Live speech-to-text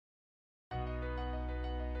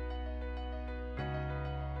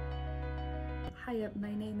Hi,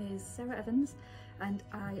 my name is Sarah Evans and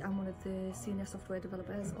I am one of the senior software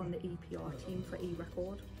developers on the EPR team for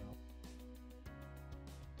eRecord.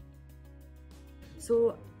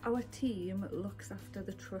 So our team looks after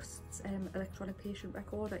the Trust's electronic patient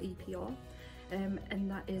record, or EPR,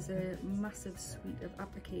 and that is a massive suite of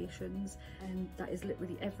applications, and that is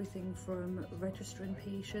literally everything from registering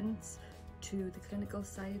patients to the clinical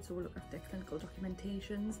side, so we'll look after clinical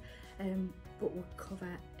documentations, but we'll cover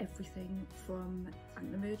everything from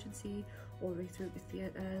an emergency all the way through to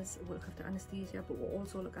theatres. We'll look after anaesthesia, but we'll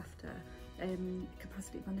also look after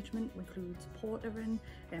capacity management, which includes portering,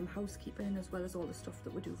 housekeeping, as well as all the stuff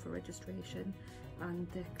that we do for registration and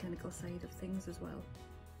the clinical side of things as well.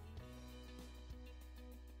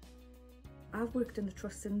 I've worked in the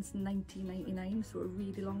Trust since 1999, so a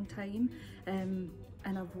really long time,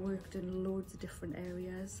 and I've worked in loads of different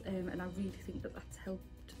areas, and I really think that that's helped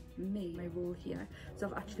me, my role here. So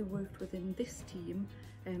I've actually worked within this team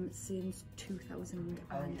since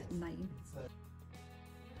 2009.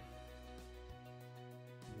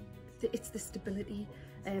 It's the stability,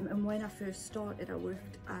 and when I first started I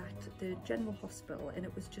worked at the General Hospital and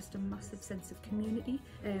it was just a massive sense of community.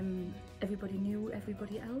 Everybody knew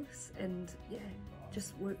everybody else, and yeah,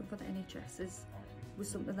 just working for the NHS was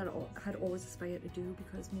something that I had always aspired to do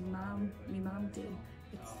because my mum did.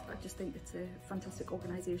 I just think it's a fantastic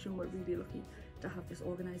organisation. We're really lucky to have this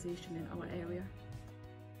organisation in our area.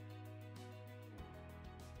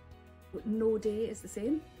 But no day is the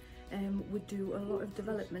same. We do a lot of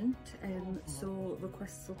development, so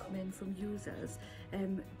requests will come in from users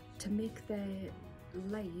to make their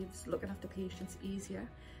lives looking after patients easier.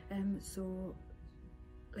 So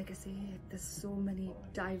like I say, there's so many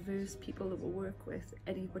diverse people that we work with,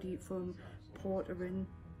 anybody from portering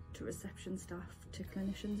to reception staff to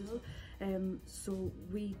clinicians as well. So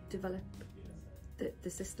we develop the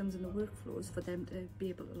systems and the workflows for them to be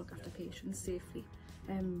able to look after patients safely,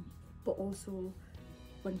 but also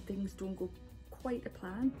when things don't go quite to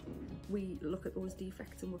plan, we look at those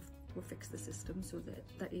defects and we'll fix the system so that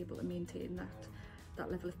they're able to maintain that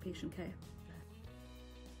level of patient care.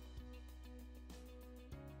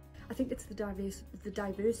 I think it's the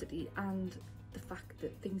diversity and the fact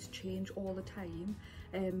that things change all the time.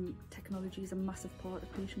 Technology is a massive part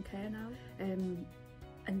of patient care now, and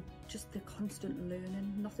just the constant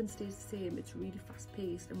learning. Nothing stays the same. It's really fast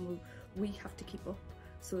paced, and we have to keep up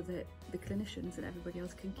so that the clinicians and everybody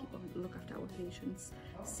else can keep on look after our patients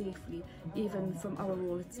safely. Even from our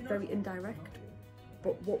role, it's very indirect,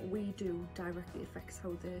 but what we do directly affects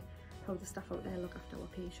how the staff out there look after our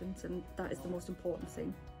patients, and that is the most important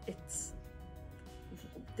thing. It's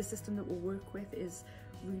the system that we work with is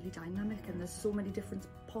really dynamic, and there's so many different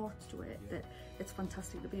parts to it that it's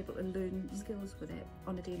fantastic to be able to learn skills with it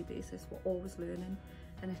on a daily basis. We're always learning,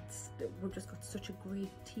 and we've just got such a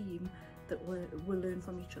great team that we'll learn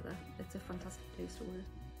from each other. It's a fantastic place to work.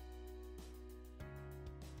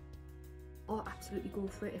 Oh, absolutely go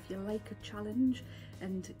for it. If you like a challenge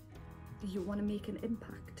and you want to make an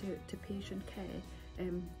impact to patient care,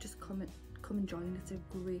 just come and join. It's a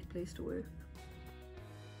great place to work.